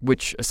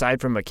 which, aside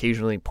from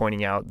occasionally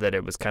pointing out that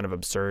it was kind of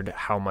absurd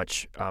how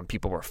much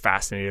people were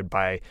fascinated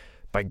by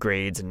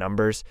grades and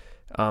numbers,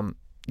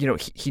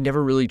 he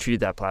never really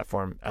treated that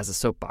platform as a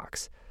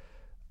soapbox.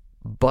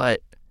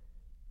 But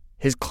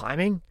his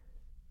climbing,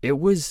 it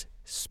was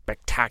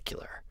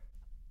spectacular.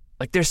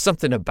 There's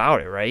something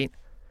about it, right?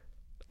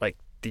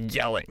 The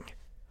yelling.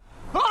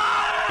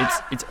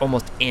 It's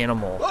almost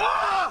animal.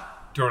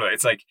 Totally.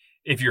 It's like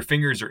if your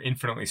fingers are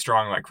infinitely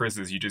strong like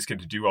Chris's, you just get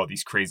to do all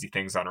these crazy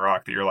things on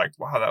rock that you're like,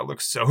 wow, that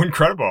looks so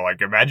incredible.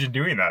 Imagine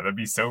doing that. That'd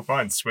be so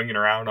fun. Swinging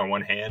around on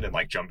one hand and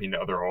jumping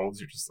to other holds.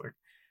 You're just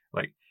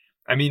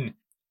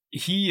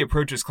he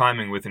approaches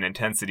climbing with an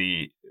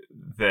intensity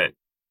that,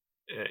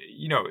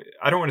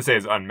 I don't want to say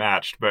is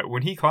unmatched, but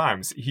when he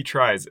climbs, he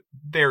tries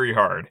very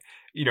hard,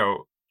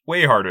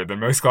 way harder than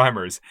most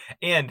climbers.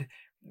 And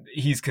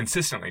he's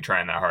consistently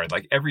trying that hard.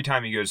 Every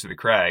time he goes to the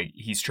crag,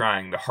 he's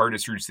trying the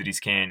hardest routes that he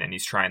can, and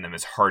he's trying them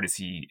as hard as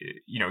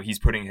he's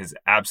putting his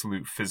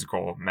absolute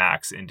physical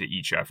max into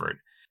each effort.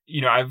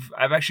 I've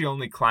actually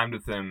only climbed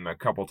with him a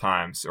couple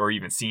times, or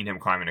even seen him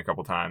climbing a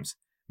couple times,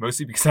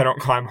 mostly because I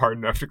don't climb hard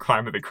enough to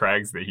climb at the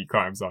crags that he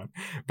climbs on.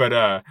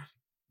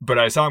 But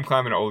I saw him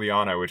climbing at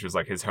Oliana, which was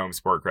his home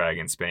sport crag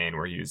in Spain,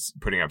 where he was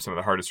putting up some of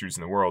the hardest routes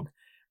in the world.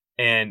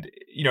 And,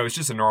 it's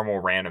just a normal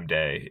random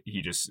day.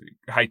 He just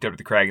hiked up to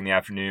the crag in the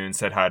afternoon,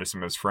 said hi to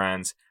some of his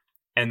friends,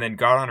 and then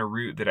got on a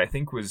route that I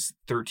think was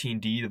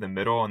 13D to the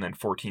middle and then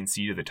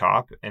 14C to the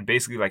top. And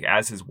basically,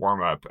 as his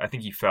warm-up, I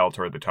think he fell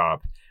toward the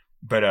top.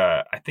 But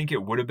I think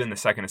it would have been the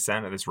second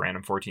ascent of this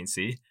random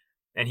 14C.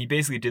 And he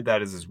basically did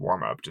that as his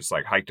warm-up, just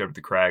hiked up to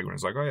the crag and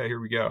was like, oh yeah,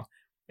 here we go.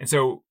 And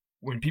so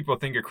when people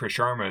think of Chris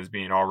Sharma as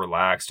being all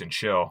relaxed and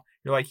chill,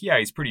 you're like, yeah,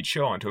 he's pretty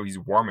chill until he's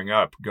warming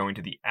up, going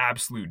to the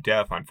absolute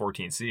death on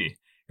 14C.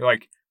 You're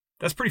like,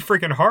 that's pretty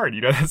freaking hard.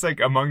 That's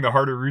among the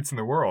harder routes in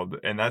the world.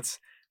 And that's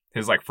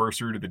his first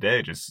route of the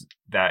day. Just,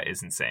 that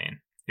is insane.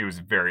 It was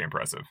very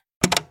impressive.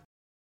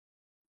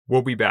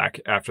 We'll be back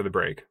after the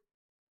break.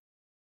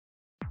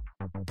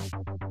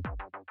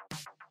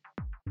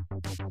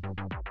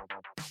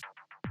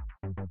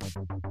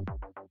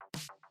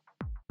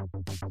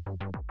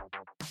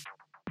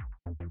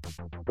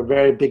 A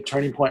very big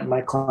turning point in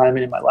my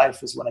climbing in my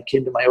life was when I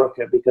came to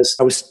Mallorca, because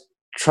I was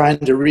trying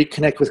to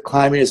reconnect with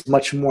climbing as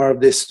much more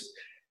of this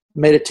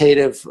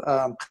meditative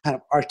kind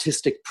of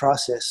artistic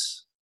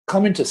process.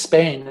 Coming to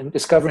Spain and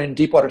discovering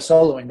deepwater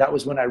soloing, that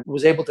was when I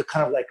was able to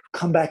kind of like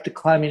come back to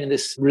climbing in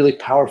this really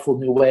powerful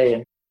new way.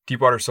 And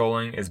Deepwater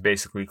soloing is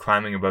basically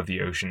climbing above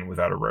the ocean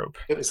without a rope.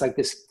 it was like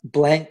this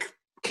blank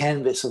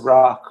canvas of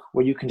rock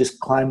where you can just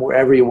climb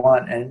wherever you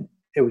want, and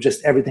it was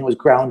just, everything was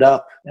ground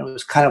up, and it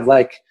was kind of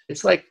like,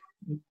 it's like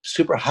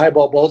super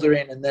highball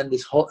bouldering, and then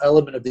this whole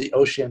element of the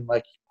ocean.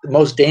 Like the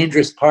most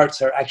dangerous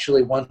parts are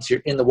actually once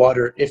you're in the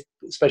water,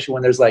 especially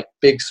when there's like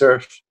big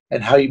surf,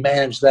 and how you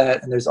manage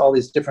that, and there's all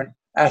these different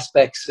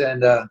aspects.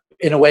 And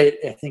in a way,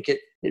 I think it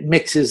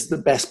mixes the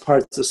best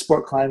parts of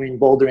sport climbing,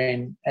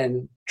 bouldering,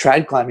 and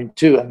trad climbing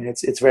too. I mean,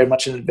 it's very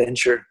much an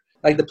adventure.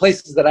 Like the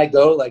places that I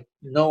go, like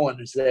no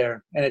one is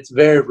there, and it's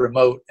very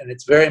remote, and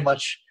it's very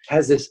much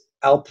has this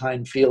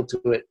alpine feel to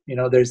it. You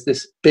know, there's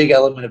this big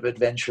element of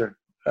adventure,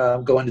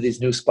 going to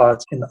these new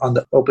spots on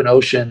the open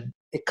ocean.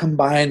 It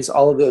combines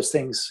all of those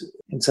things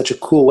in such a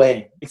cool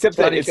way. Except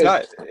that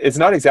it's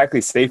not exactly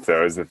safe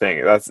though, is the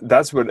thing.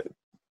 That's what,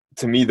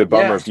 to me, the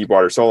bummer of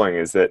deepwater soloing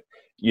is that,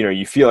 you know,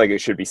 you feel like it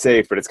should be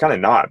safe, but it's kind of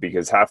not,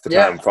 because half the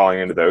time falling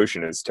into the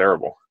ocean is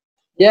terrible.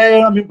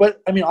 Yeah,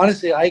 I mean,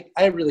 honestly, I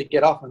really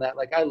get off on that.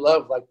 Like, I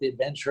love like the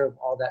adventure of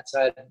all that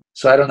side.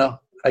 So I don't know.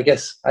 I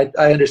guess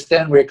I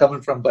understand where you're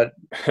coming from, but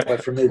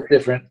for me, it's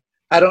different.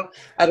 I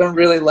don't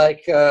really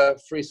like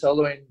free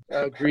soloing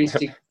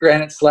greasy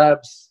granite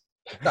slabs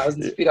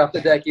thousands of feet off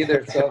the deck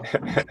either. So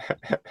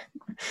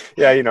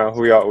yeah, you know,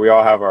 we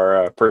all have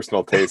our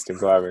personal taste in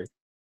climbing.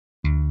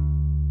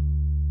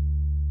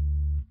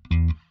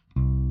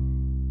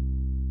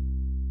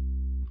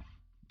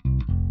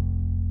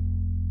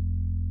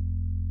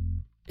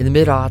 In the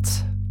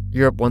mid-aughts,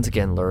 Europe once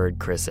again lured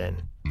Chris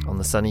in. On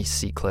the sunny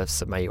sea cliffs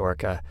of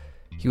Mallorca,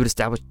 he would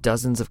establish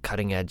dozens of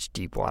cutting-edge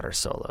deep-water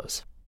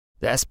solos.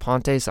 The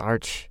Espontes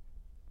Arch,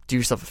 do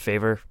yourself a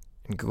favor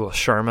and Google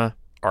Sharma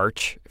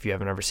Arch, if you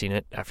haven't ever seen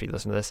it after you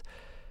listen to this,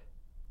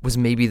 was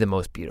maybe the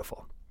most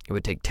beautiful. It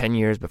would take 10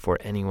 years before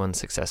anyone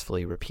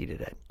successfully repeated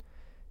it.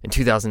 In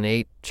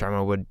 2008,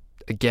 Sharma would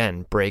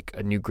again break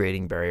a new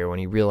grading barrier when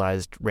he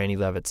realized Randy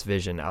Levitt's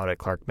vision out at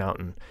Clark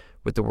Mountain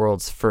with the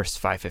world's first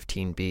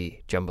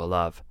 515B Jumbo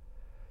Love.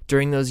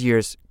 During those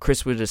years,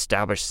 Chris would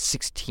establish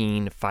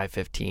 16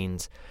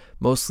 515s,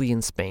 mostly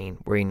in Spain,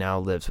 where he now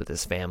lives with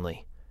his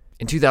family.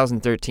 In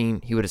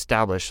 2013, he would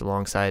establish,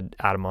 alongside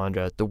Adam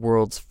Ondra, the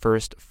world's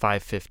first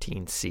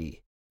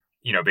 515C.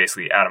 You know,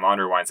 basically, Adam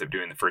Ondra winds up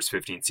doing the first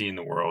 15C in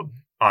the world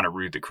on a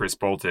route that Chris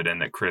bolted and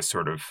that Chris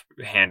sort of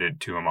handed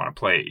to him on a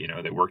plate. You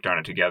know, they worked on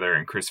it together,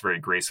 and Chris very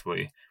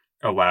gracefully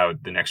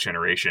allowed the next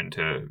generation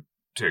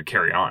to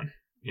carry on,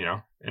 you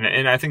know?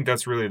 And I think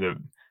that's really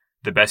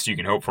the best you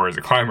can hope for as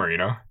a climber, you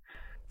know?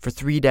 For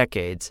 3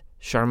 decades,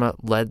 Sharma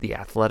led the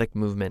athletic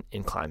movement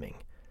in climbing.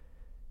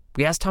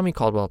 We asked Tommy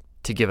Caldwell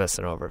to give us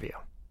an overview.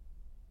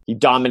 He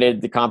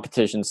dominated the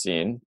competition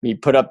scene. He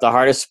put up the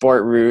hardest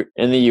sport route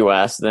in the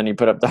US, then he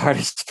put up the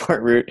hardest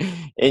sport route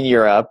in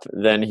Europe,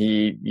 then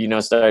he,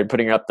 started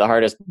putting up the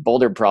hardest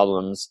boulder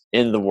problems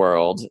in the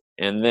world,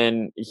 and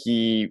then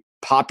he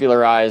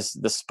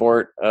popularized the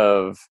sport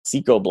of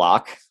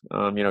cycloblock,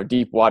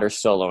 deep water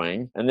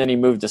soloing, and then he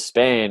moved to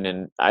Spain,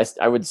 and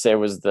I would say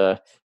was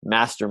the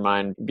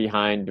mastermind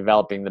behind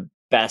developing the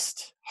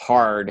best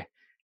hard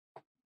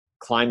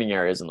climbing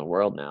areas in the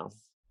world now.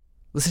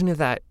 Listening to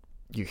that,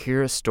 you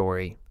hear a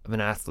story of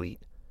an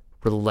athlete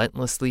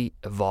relentlessly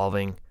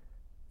evolving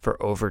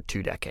for over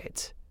 2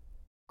 decades.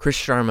 Chris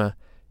Sharma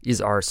is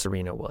our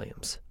Serena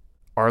Williams,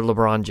 our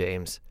LeBron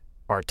James,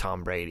 our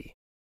Tom Brady.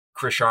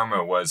 Chris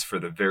Sharma was, for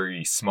the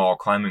very small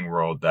climbing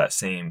world, that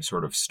same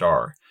sort of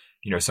star.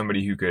 You know,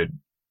 somebody who could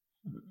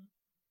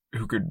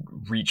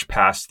reach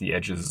past the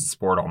edges of the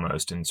sport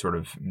almost and sort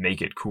of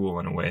make it cool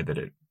in a way that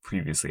it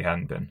previously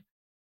hadn't been.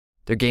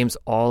 Their games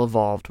all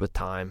evolved with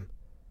time.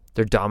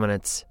 Their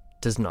dominance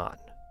does not.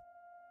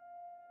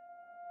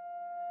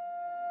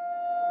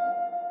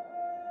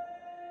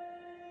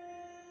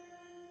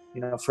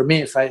 For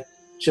me, if I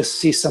just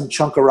see some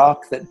chunk of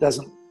rock that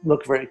doesn't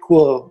look very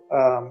cool,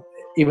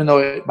 even though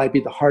it might be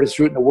the hardest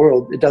route in the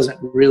world, it doesn't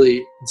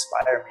really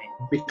inspire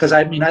me. Because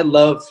I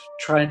love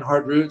trying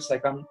hard routes.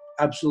 Like, I'm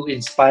absolutely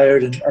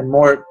inspired and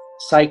more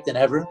psyched than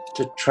ever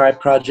to try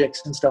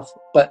projects and stuff.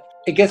 But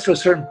it gets to a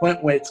certain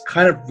point where it's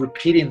kind of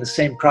repeating the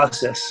same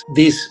process.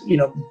 These,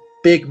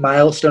 big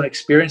milestone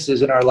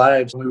experiences in our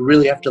lives, we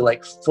really have to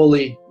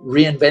fully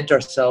reinvent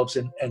ourselves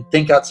and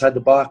think outside the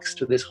box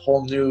to this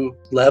whole new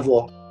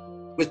level.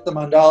 With the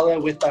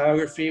mandala, with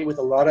biography, with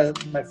a lot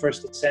of my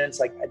first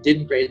ascents, I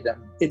didn't grade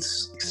them.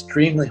 It's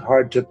extremely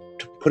hard to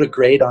put a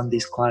grade on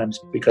these climbs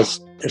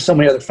because there's so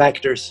many other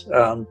factors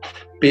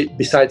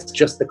besides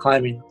just the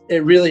climbing.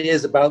 It really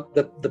is about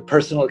the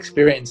personal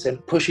experience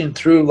and pushing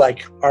through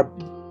our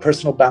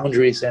personal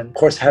boundaries, and of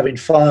course having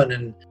fun.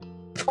 And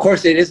of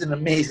course it is an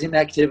amazing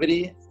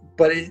activity,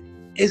 but it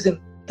isn't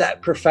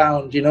that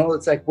profound.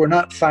 It's we're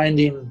not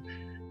finding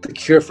the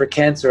cure for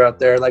cancer out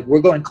there. Like,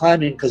 we're going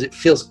climbing because it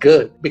feels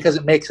good, because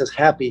it makes us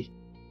happy.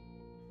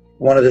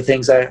 One of the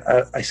things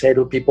I say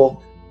to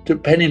people,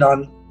 depending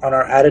on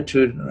our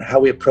attitude and how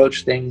we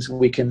approach things,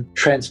 we can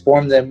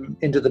transform them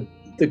into the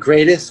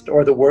greatest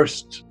or the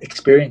worst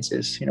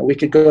experiences. You know, we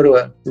could go to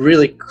a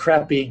really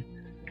crappy,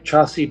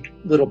 chossy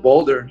little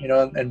boulder, you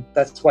know, and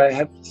that's why I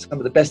have some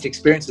of the best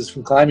experiences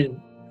from climbing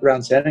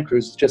around Santa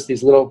Cruz, just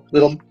these little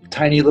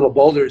tiny little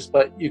boulders.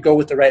 But you go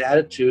with the right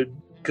attitude,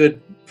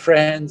 good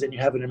friends, and you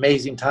have an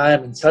amazing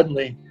time, and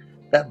suddenly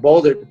that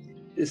boulder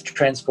is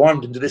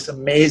transformed into this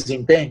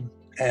amazing thing.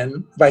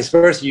 And vice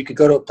versa, you could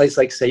go to a place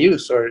like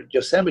Sayus or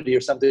Yosemite or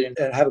something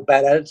and have a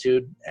bad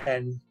attitude,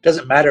 and it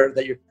doesn't matter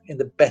that you're in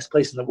the best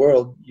place in the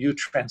world, you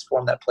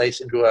transform that place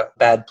into a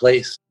bad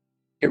place.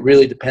 It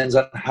really depends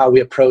on how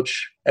we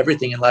approach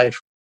everything in life.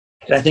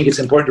 And I think it's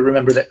important to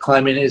remember that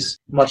climbing is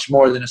much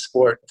more than a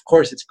sport. Of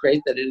course, it's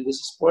great that it is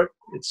a sport.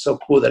 It's so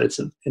cool that it's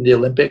in the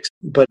Olympics.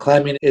 But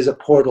climbing is a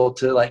portal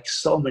to like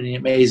so many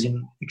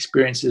amazing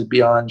experiences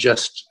beyond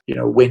just, you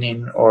know,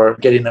 winning or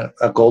getting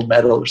a gold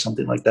medal or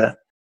something like that.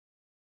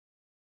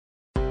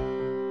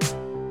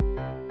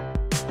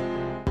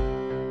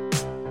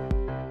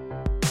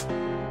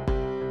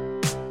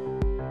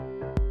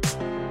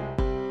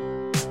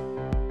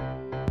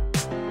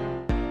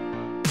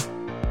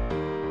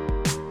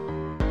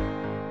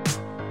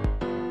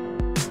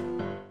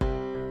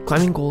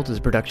 Climbing Gold is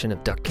a production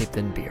of Duct Tape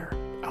Then Beer.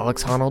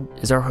 Alex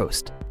Honnold is our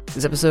host.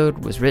 This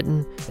episode was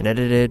written and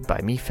edited by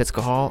me,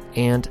 Fitzcahall,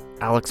 and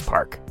Alex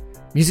Park.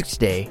 Music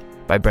today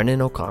by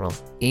Brendan O'Connell,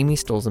 Amy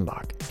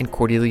Stolzenbach, and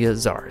Cordelia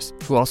Zars,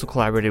 who also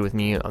collaborated with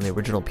me on the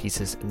original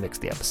pieces and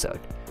mixed the episode.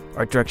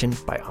 Art direction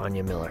by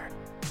Anya Miller.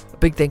 A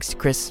big thanks to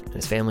Chris and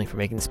his family for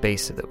making the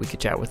space so that we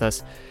could chat with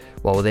us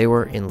while they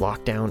were in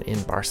lockdown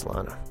in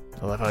Barcelona.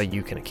 I love how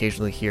you can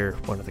occasionally hear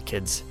one of the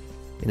kids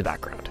in the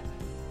background.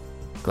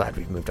 Glad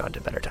we've moved on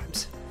to better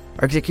times.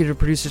 Our executive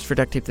producers for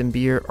Duct Tape Then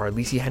Beer are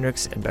Lacey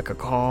Hendricks and Becca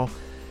Call,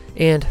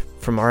 and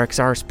from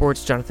RXR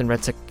Sports, Jonathan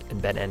Redsick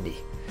and Ben Endy.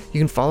 You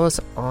can follow us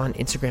on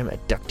Instagram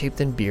at Duct Tape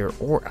Then Beer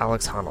or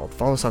Alex Honnold.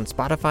 Follow us on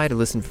Spotify to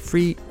listen for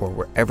free or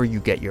wherever you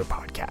get your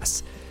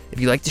podcasts. If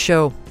you like the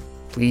show,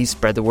 please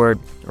spread the word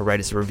or write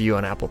us a review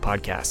on Apple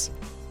Podcasts.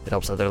 It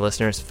helps other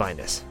listeners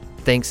find us.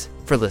 Thanks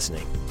for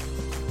listening.